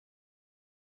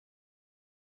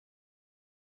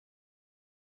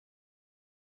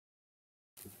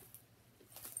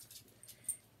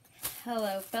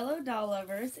Hello fellow doll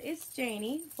lovers, it's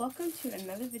Janie. Welcome to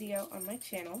another video on my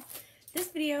channel. This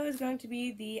video is going to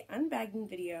be the unbagging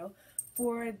video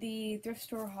for the thrift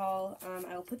store haul.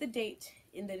 I will put the date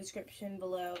in the description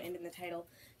below and in the title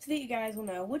so that you guys will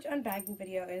know which unbagging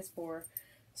video it is for.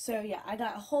 So yeah, I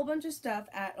got a whole bunch of stuff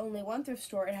at only one thrift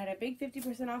store. It had a big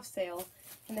 50% off sale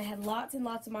and they had lots and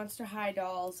lots of Monster High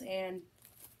dolls and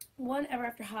one Ever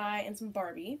After High and some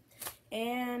Barbie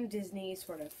and Disney,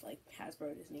 sort of like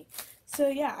Hasbro Disney. So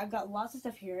yeah, I've got lots of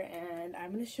stuff here and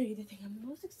I'm going to show you the thing I'm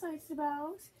most excited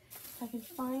about. If I can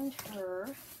find her.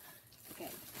 Okay.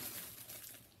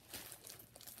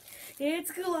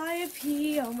 It's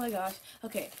Calliope! Oh my gosh.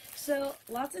 Okay, so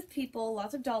lots of people,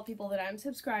 lots of doll people that I'm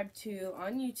subscribed to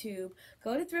on YouTube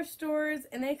go to thrift stores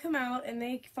and they come out and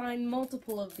they find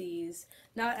multiple of these.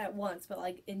 Not at once, but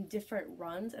like in different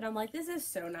runs. And I'm like, this is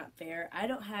so not fair. I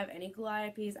don't have any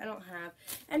Calliopes. I don't have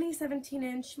any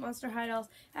 17-inch Monster High dolls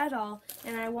at all.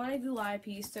 And I wanted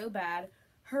Calliope so bad.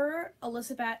 Her,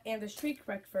 Elizabeth, and the Shriek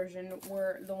Wreck version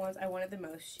were the ones I wanted the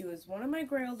most. She was one of my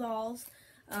Grail dolls.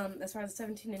 As far as the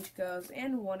 17-inch goes,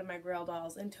 and one of my Grail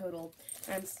dolls in total.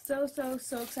 I'm so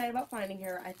excited about finding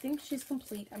her. I think she's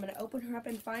complete. I'm going to open her up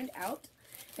and find out.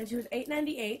 And she was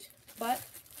 $8.98, but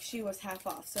she was half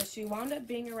off. So she wound up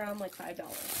being around like $5,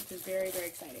 which is very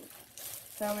exciting.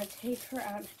 So I'm going to take her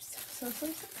out. I'm so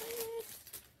excited.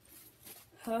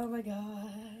 Oh my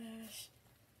gosh.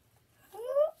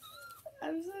 Oh,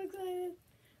 I'm so excited.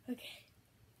 Okay.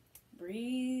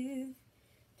 Breathe.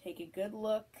 Take a good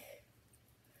look.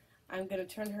 I'm going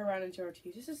to turn her around and show her to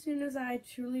you just as soon as I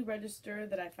truly register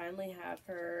that I finally have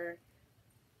her.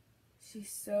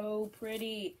 She's so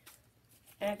pretty.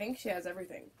 And I think she has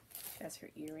everything. She has her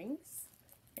earrings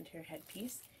and her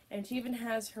headpiece. And she even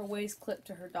has her waist clipped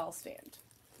to her doll stand.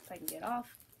 If I can get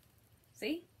off.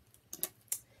 See?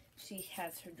 She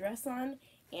has her dress on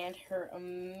and her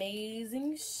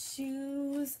amazing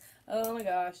shoes. Oh my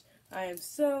gosh. I am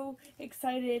so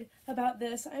excited about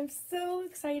this. I'm so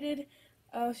excited.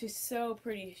 Oh, she's so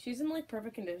pretty. She's in like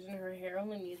perfect condition. Her hair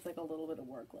only needs like a little bit of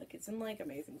work. Like it's in like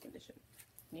amazing condition.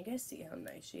 Can you guys see how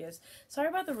nice she is? Sorry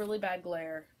about the really bad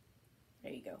glare.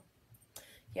 There you go.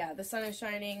 Yeah, the sun is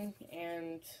shining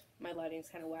and my lighting's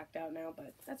kind of whacked out now,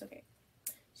 but that's okay.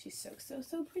 She's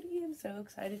so pretty. I'm so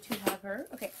excited to have her.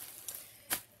 Okay.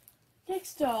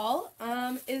 Next doll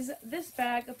is this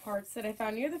bag of parts that I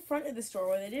found near the front of the store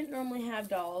where they didn't normally have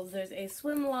dolls. There's a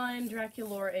Swimline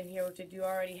Draculaura in here, which I do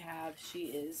already have. She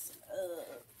is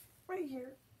right here.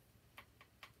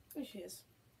 There she is.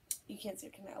 You can't see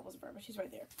her because my elbows are, but she's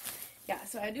right there. Yeah,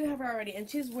 so I do have her already, and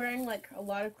she's wearing like a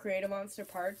lot of Create a Monster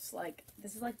parts. Like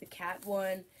this is like the cat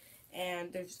one,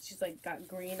 and she's like got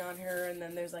green on her, and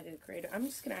then there's like a Creator. I'm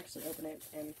just gonna actually open it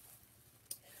and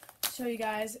show you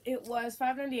guys. It was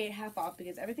 $5.98 half off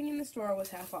because everything in the store was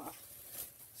half off.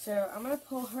 So I'm going to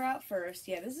pull her out first.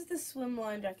 Yeah, this is the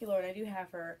Swimline Draculaura and I do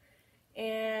have her.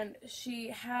 And she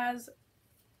has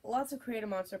lots of Create a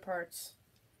Monster parts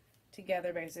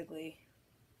together basically,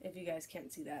 if you guys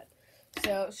can't see that.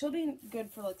 So she'll be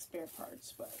good for like spare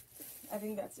parts, but I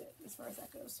think that's it as far as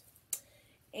that goes.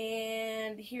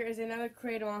 And here is another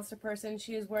Create a Monster person.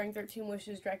 She is wearing 13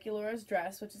 Wishes Draculaura's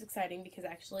dress, which is exciting because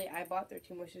actually I bought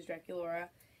 13 Wishes Draculaura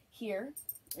here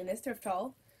in this thrift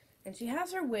haul. And she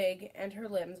has her wig and her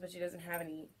limbs, but she doesn't have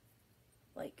any,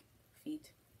 like,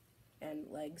 feet and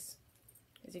legs,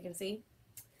 as you can see.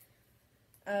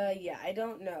 Yeah, I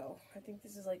don't know. I think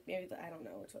this is like, maybe, I don't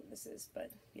know which one this is,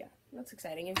 but yeah, that's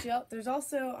exciting. And there's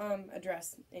also a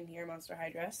dress in here, Monster High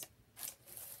dress.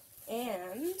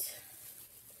 And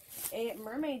a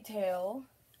mermaid tail,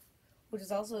 which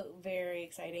is also very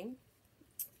exciting.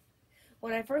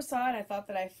 When I first saw it, I thought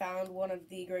that I found one of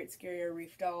the Great Scarier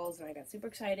Reef dolls, and I got super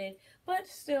excited. But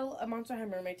still, a Monster High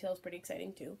mermaid tail is pretty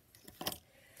exciting too.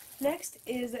 Next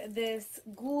is this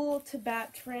Ghoul to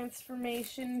Bat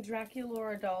transformation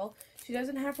Draculaura doll. She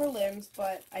doesn't have her limbs,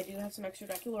 but I do have some extra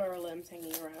Draculaura limbs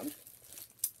hanging around.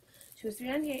 She was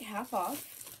 $3.98 half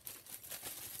off.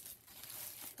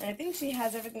 And I think she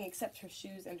has everything except her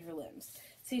shoes and her limbs.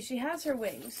 See, she has her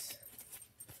wings.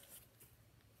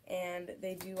 And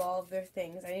they do all of their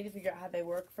things. I need to figure out how they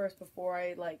work first before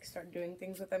I like start doing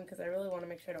things with them because I really want to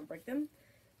make sure I don't break them.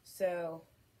 So,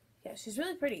 yeah, she's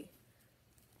really pretty.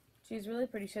 She's really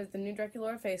pretty. She has the new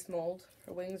Draculaura face mold.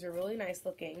 Her wings are really nice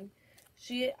looking.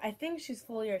 I think she's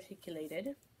fully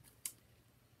articulated.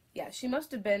 Yeah, she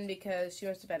must have been because she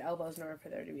must have had elbows in order for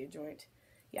there to be a joint.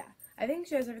 Yeah, I think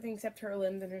she has everything except her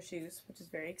limbs and her shoes, which is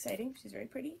very exciting. She's very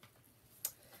pretty.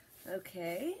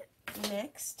 Okay,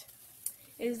 next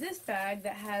is this bag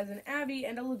that has an Abby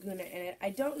and a Laguna in it. I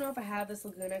don't know if I have this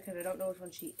Laguna because I don't know which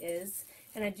one she is.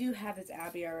 And I do have this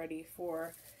Abby already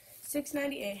for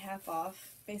 $6.98 half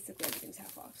off. Basically everything's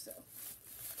half off, so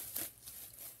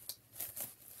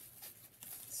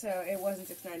it wasn't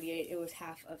 $6.98, it was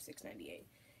half of $6.98.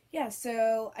 Yeah,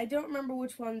 so I don't remember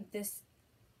which one this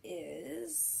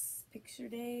is. Picture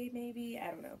Day, maybe?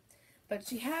 I don't know. But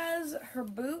she has her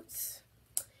boots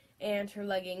and her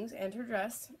leggings and her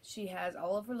dress. She has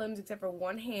all of her limbs except for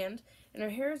one hand, and her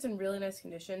hair is in really nice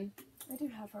condition. I do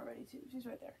have her already too. She's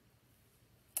right there.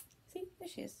 See? There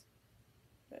she is.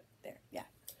 Right there, yeah.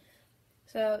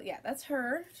 So, yeah, that's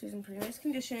her. She's in pretty nice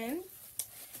condition.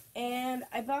 And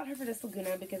I bought her for this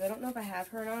Laguna because I don't know if I have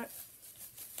her or not.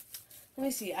 Let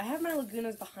me see. I have my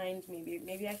Lagunas behind me.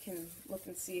 Maybe I can look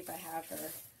and see if I have her.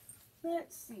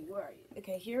 Let's see. Where are you?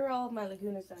 Okay, here are all of my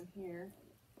Lagunas down here.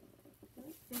 I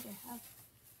don't think I have.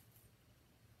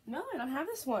 No, I don't have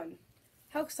this one.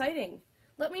 How exciting.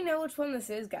 Let me know which one this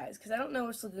is, guys, because I don't know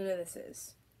which Laguna this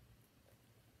is.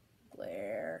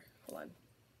 Glare. Hold on.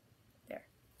 There.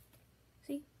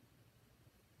 See?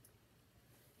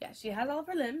 Yeah, she has all of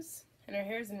her limbs, and her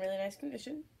hair is in really nice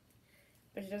condition,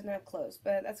 but she doesn't have clothes.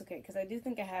 But that's okay, because I do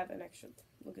think I have an extra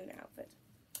Laguna outfit.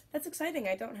 That's exciting.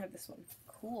 I don't have this one.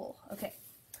 Cool. Okay.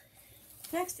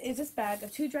 Next is this bag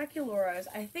of 2 Draculoras.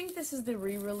 I think this is the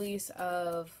re-release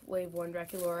of Wave 1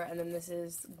 Draculaura, and then this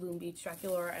is Gloom Beach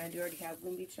Draculaura, and I do already have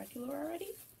Gloom Beach Draculaura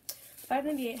already.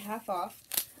 $5.98 half off.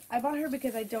 I bought her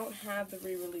because I don't have the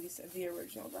re-release of the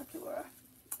original Draculaura.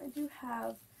 I do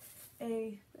have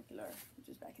a Draculaura, which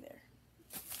is back there.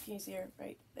 Can you see her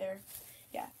right there?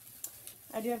 Yeah.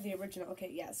 I do have the original. Okay,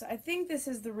 yeah. So I think this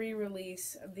is the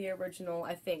re-release of the original,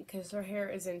 I think, because her hair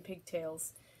is in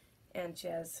pigtails, and she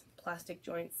has plastic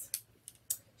joints.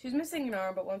 She's missing an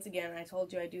arm, but once again, I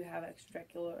told you I do have extra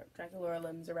Draculaura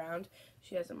limbs around.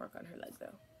 She has a mark on her leg,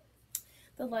 though.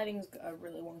 The lighting's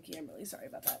really wonky. I'm really sorry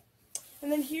about that.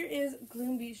 And then here is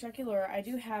Gloom Beach Draculaura. I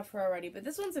do have her already, but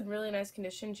this one's in really nice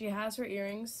condition. She has her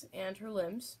earrings and her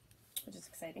limbs, which is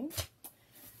exciting.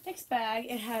 Next bag,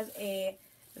 it has a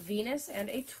Venus and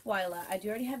a Twyla. I do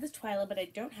already have this Twyla, but I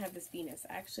don't have this Venus.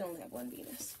 I actually only have one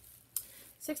Venus.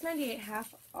 $6.98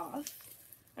 half off.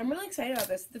 I'm really excited about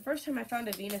this. The first time I found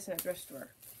a Venus in a thrift store,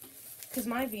 because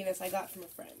my Venus I got from a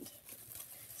friend.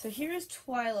 So here is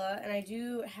Twyla, and I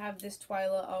do have this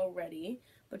Twyla already,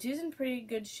 but she's in pretty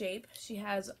good shape. She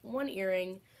has one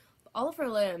earring, all of her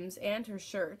limbs, and her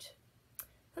shirt.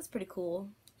 That's pretty cool.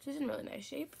 She's in really nice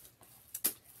shape.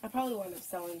 I probably will end up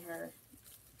selling her.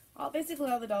 Basically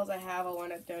all the dolls I have I'll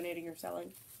wind up donating or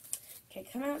selling. Okay,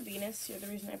 come out Venus. You're the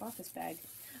reason I bought this bag.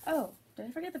 Oh, did I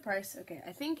forget the price? Okay,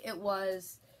 I think it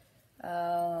was,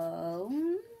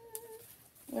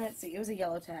 let's see, it was a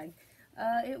yellow tag.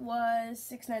 It was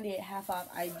 $6.98 half off,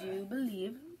 I do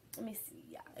believe. Let me see.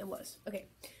 Yeah, it was. Okay,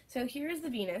 so here's the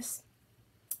Venus.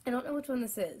 I don't know which one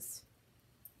this is.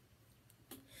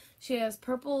 She has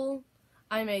purple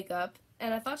eye makeup,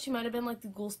 and I thought she might have been like the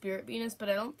Ghoul Spirit Venus, but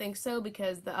I don't think so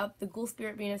because the Ghoul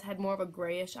Spirit Venus had more of a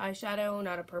grayish eyeshadow,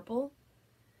 not a purple.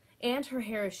 And her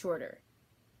hair is shorter.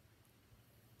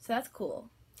 So that's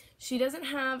cool. She doesn't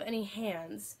have any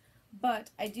hands, but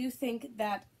I do think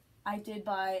that I did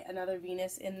buy another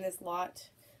Venus in this lot,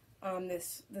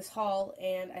 this haul,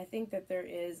 and I think that there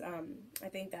is, I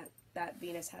think that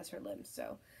Venus has her limbs,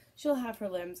 so she'll have her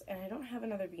limbs, and I don't have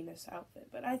another Venus outfit,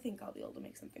 but I think I'll be able to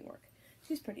make something work.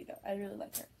 She's pretty, though. I really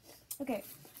like her. Okay,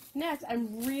 next,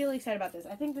 I'm really excited about this.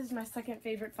 I think this is my second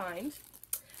favorite find.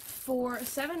 For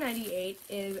 $7.98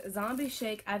 is Zombie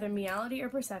Shake, either Meowity or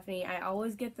Persephone. I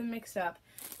always get them mixed up.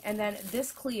 And then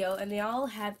this Cleo, and they all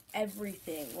have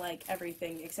everything, like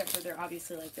everything, except for their,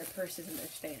 obviously, like their purses and their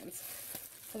stands.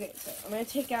 Okay, so I'm going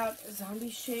to take out Zombie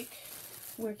Shake,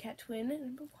 Werecat Twin,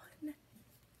 number 1.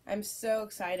 I'm so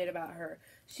excited about her.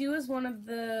 She was one of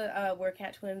the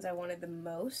Werecat twins I wanted the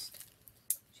most.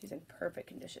 She's in perfect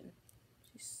condition.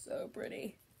 She's so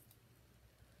pretty.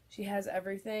 She has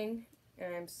everything,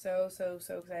 and I'm so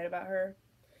excited about her.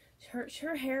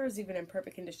 Her hair is even in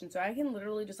perfect condition, so I can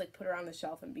literally just like put her on the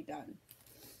shelf and be done.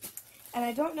 And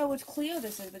I don't know which Cleo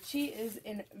this is, but she is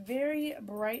in very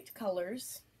bright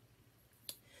colors.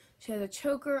 She has a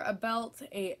choker, a belt,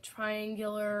 a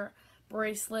triangular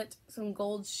bracelet, some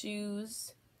gold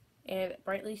shoes, and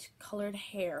brightly colored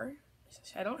hair.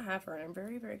 I don't have her, and I'm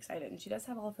very excited. And she does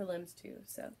have all of her limbs too,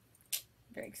 so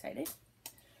very excited.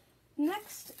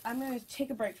 Next, I'm going to take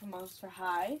a break from Monster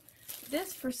High.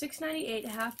 This, for $6.98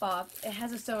 half off, it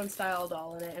has a Sew and Style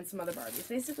doll in it and some other Barbies.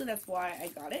 Basically, that's why I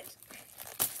got it,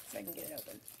 so I can get it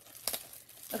open.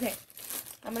 Okay,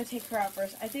 I'm going to take her out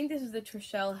first. I think this is the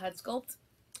Trishelle head sculpt.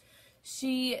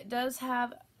 She does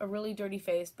have a really dirty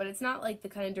face, but it's not like the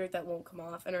kind of dirt that won't come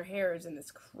off, and her hair is in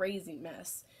this crazy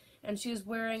mess. And she's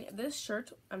wearing this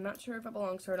shirt. I'm not sure if it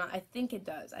belongs to her or not. I think it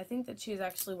does. I think that she's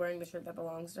actually wearing the shirt that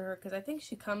belongs to her, because I think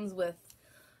she comes with,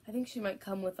 I think she might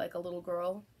come with like a little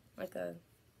girl, like a,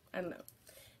 I don't know.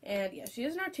 And yeah, she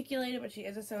isn't articulated, but she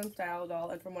is a sewn style doll,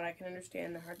 and from what I can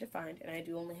understand, they're hard to find, and I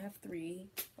do only have 3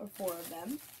 or 4 of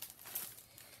them.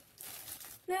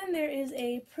 Then there is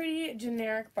a pretty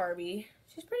generic Barbie.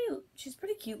 She's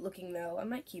pretty cute looking though. I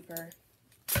might keep her.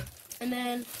 And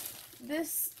then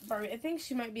this Barbie, I think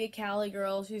she might be a Cali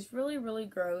girl. She's really, really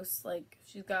gross. Like,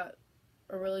 she's got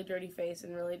a really dirty face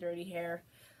and really dirty hair.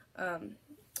 A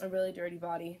really dirty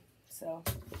body. So,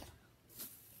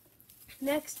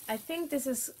 next, I think this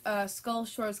is Skull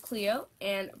Shores Cleo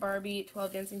and Barbie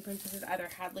 12 Dancing Princesses, either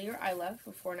Hadley or Isla,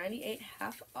 for $4.98,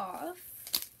 half off.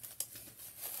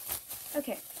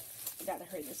 Okay, I gotta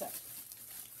hurry this up.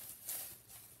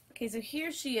 Okay, so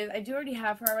here she is. I do already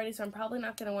have her already, so I'm probably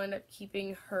not going to wind up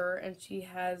keeping her. And she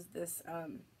has this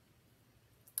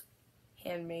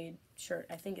handmade shirt.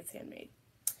 I think it's handmade.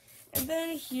 And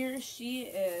then here she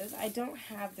is. I don't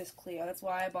have this Cleo. That's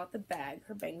why I bought the bag.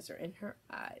 Her bangs are in her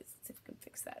eyes. Let's see if we can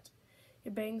fix that.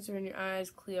 Your bangs are in your eyes,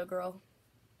 Cleo girl.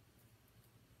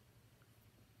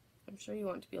 I'm sure you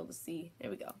want to be able to see.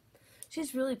 There we go.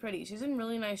 She's really pretty. She's in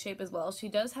really nice shape as well. She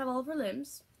does have all of her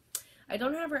limbs. I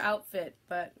don't have her outfit,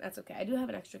 but that's okay. I do have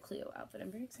an extra Cleo outfit.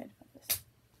 I'm very excited about this.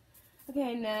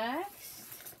 Okay, next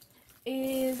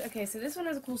is, okay, so this one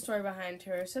has a cool story behind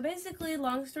her. So basically,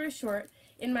 long story short,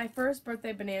 in my first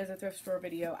birthday Bonanza thrift store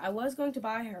video, I was going to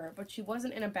buy her, but she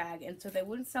wasn't in a bag, and so they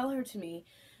wouldn't sell her to me.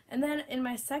 And then in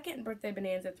my second birthday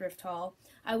Bonanza thrift haul,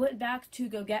 I went back to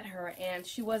go get her, and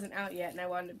she wasn't out yet, and I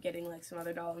wound up getting like some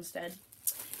other doll instead.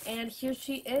 And here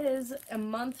she is a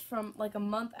month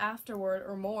afterward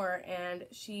or more, and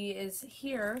she is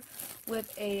here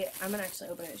with a, I'm going to actually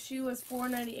open it. She was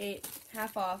 $4.98,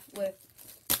 half off, with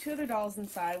 2 other dolls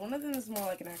inside. One of them is more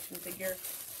like an action figure.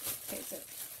 Okay, so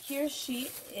here she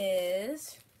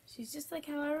is. She's just like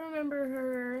how I remember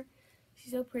her.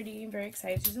 She's so pretty and very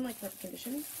excited. She's in like perfect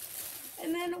condition.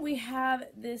 And then we have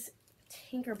this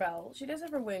Tinkerbell. She does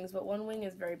have her wings, but one wing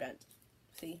is very bent.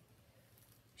 See?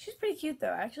 She's pretty cute,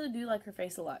 though. I actually do like her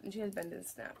face a lot, and she has bend and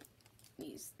snap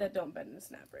knees that don't bend and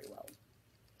snap very well.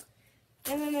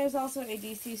 And then there's also a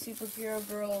DC Superhero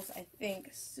Girls, I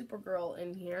think, Supergirl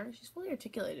in here. She's fully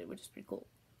articulated, which is pretty cool.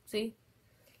 See?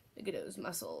 Look at those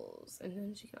muscles. And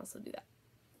then she can also do that.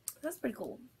 That's pretty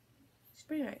cool. She's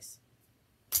pretty nice.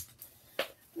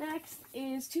 Next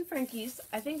is 2 Frankies.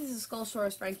 I think this is Skull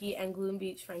Shores Frankie and Gloom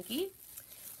Beach Frankie.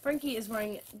 Gloom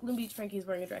Beach Frankie is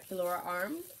wearing a Draculaura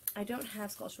arm. I don't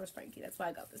have Skull Shores Frankie, that's why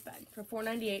I got this bag. For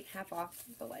 $4.98, half off.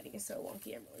 The lighting is so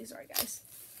wonky, I'm really sorry, guys.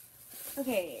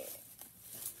 Okay,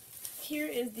 here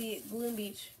is the Gloom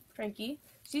Beach Frankie.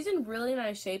 She's in really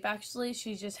nice shape, actually.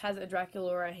 She just has a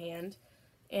Draculaura hand.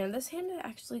 And this hand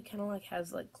actually kind of like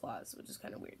has like claws, which is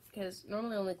kind of weird. Because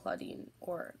normally only Claudine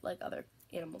or like other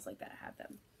animals like that have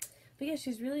them. But yeah,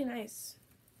 she's really nice.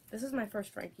 This is my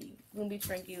first Frankie. Gloom Beach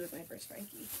Frankie was my first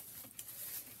Frankie.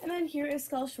 And then here is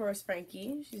Skull Shores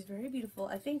Frankie. She's very beautiful.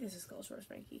 I think this is Skull Shores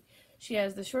Frankie. She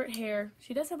has the short hair.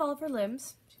 She does have all of her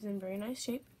limbs. She's in very nice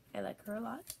shape. I like her a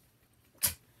lot.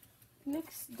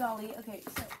 Next dolly. Okay,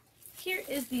 so here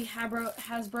is the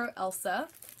Hasbro Elsa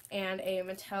and a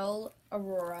Mattel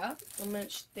Aurora.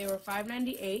 They were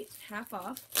 $5.98, half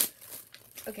off.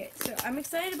 Okay, so I'm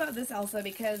excited about this Elsa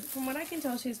because from what I can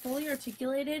tell, she's fully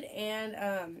articulated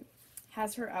and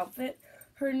has her outfit.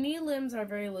 Her knee limbs are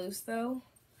very loose though.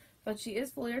 But she is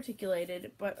fully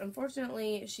articulated, but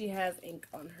unfortunately, she has ink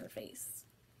on her face.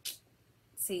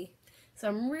 See? So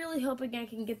I'm really hoping I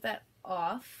can get that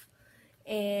off.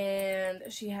 And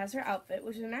she has her outfit,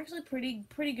 which is in actually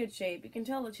pretty good shape. You can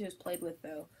tell that she was played with,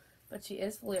 though. But she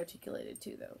is fully articulated,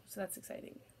 too, though. So that's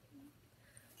exciting.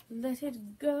 Let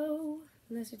it go.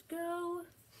 Let it go.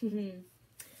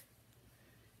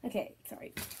 Okay,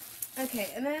 sorry. Okay,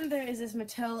 and then there is this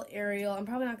Mattel Ariel. I'm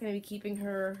probably not going to be keeping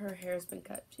her. Her hair's been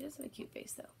cut. She does have a cute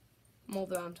face, though.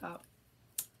 Molded on top.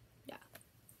 Yeah.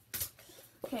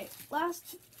 Okay,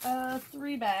 last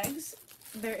 3 bags.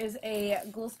 There is a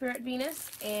Ghoul Spirit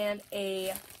Venus and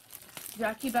a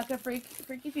Jackie Becca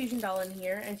Freaky Fusion doll in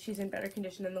here, and she's in better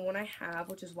condition than the one I have,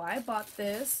 which is why I bought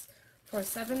this for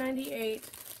 $7.98,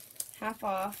 half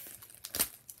off.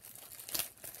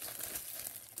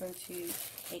 I'm going to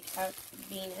take out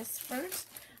Venus first.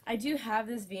 I do have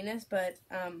this Venus, but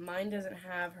mine doesn't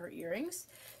have her earrings,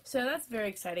 so that's very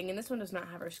exciting. And this one does not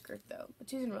have her skirt though, but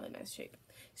she's in really nice shape.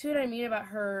 See what I mean about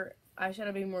her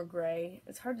eyeshadow being more gray?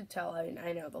 It's hard to tell. I mean,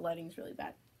 I know the lighting's really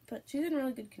bad. but she's in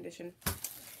really good condition.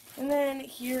 And then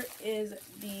here is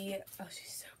the, oh,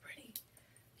 she's so pretty.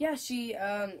 Yeah, she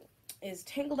is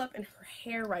tangled up in her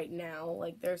hair right now,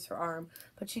 like there's her arm,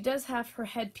 but she does have her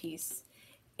headpiece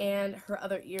and her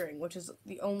other earring, which is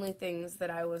the only things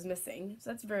that I was missing. So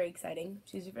that's very exciting.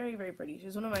 She's very, very pretty.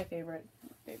 She's one of my favorite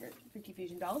Freaky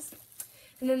Fusion dolls.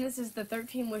 And then this is the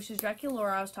 13 Wishes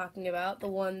Draculaura I was talking about, the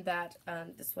one that,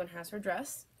 this one has her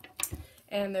dress.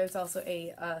 And there's also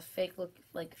a fake look,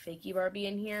 like fakey Barbie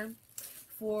in here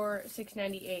for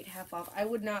 $6.98 half off. I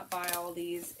would not buy all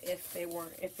these if they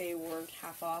weren't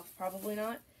half off. Probably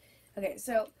not. Okay,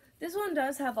 so this one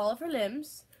does have all of her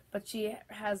limbs, but she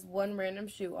has one random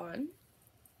shoe on.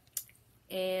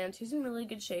 And she's in really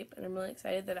good shape, and I'm really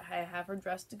excited that I have her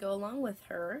dress to go along with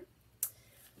her.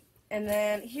 And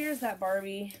then here's that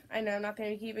Barbie. I know I'm not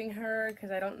going to be keeping her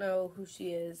because I don't know who she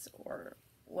is or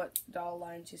what doll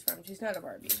line she's from. She's not a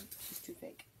Barbie. She's too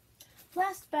fake.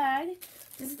 Last bag.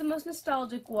 This is the most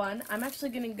nostalgic one. I'm actually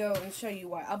going to go and show you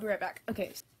why. I'll be right back.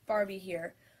 Okay, Barbie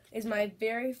here is my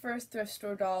very first thrift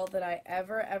store doll that I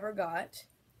ever got.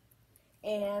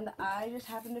 And I just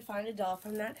happened to find a doll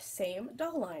from that same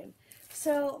doll line.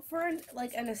 So for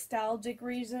like a nostalgic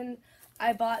reason,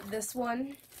 I bought this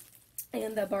one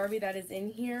and the Barbie that is in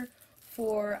here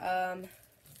for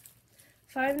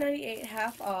 $5.98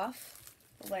 half off.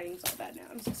 The lighting's all bad now.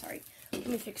 I'm so sorry. Let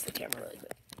me fix the camera really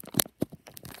quick.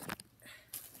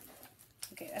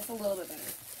 Okay, that's a little bit better.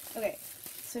 Okay,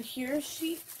 so here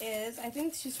she is. I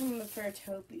think she's from the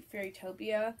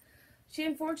Fairytopia. She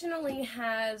unfortunately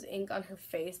has ink on her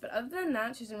face, but other than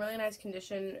that, she's in really nice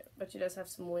condition, but she does have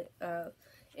some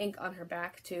ink on her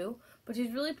back too. But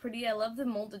she's really pretty. I love the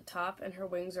molded top, and her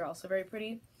wings are also very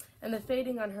pretty. And the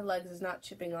fading on her legs is not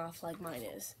chipping off like mine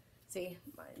is. See,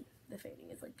 mine, the fading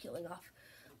is like peeling off.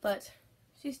 But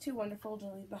she's too wonderful to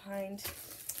leave behind.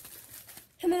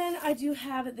 And then I do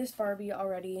have this Barbie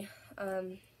already.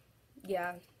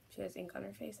 Yeah, she has ink on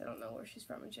her face. I don't know where she's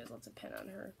from, and she has lots of pen on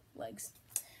her legs.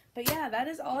 But yeah, that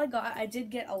is all I got. I did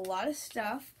get a lot of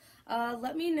stuff.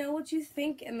 Let me know what you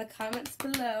think in the comments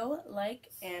below. Like,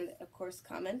 and of course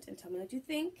comment and tell me what you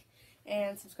think.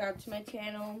 And subscribe to my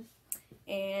channel.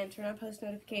 And turn on post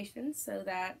notifications so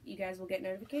that you guys will get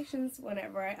notifications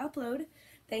whenever I upload.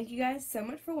 Thank you guys so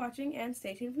much for watching, and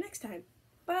stay tuned for next time.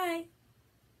 Bye!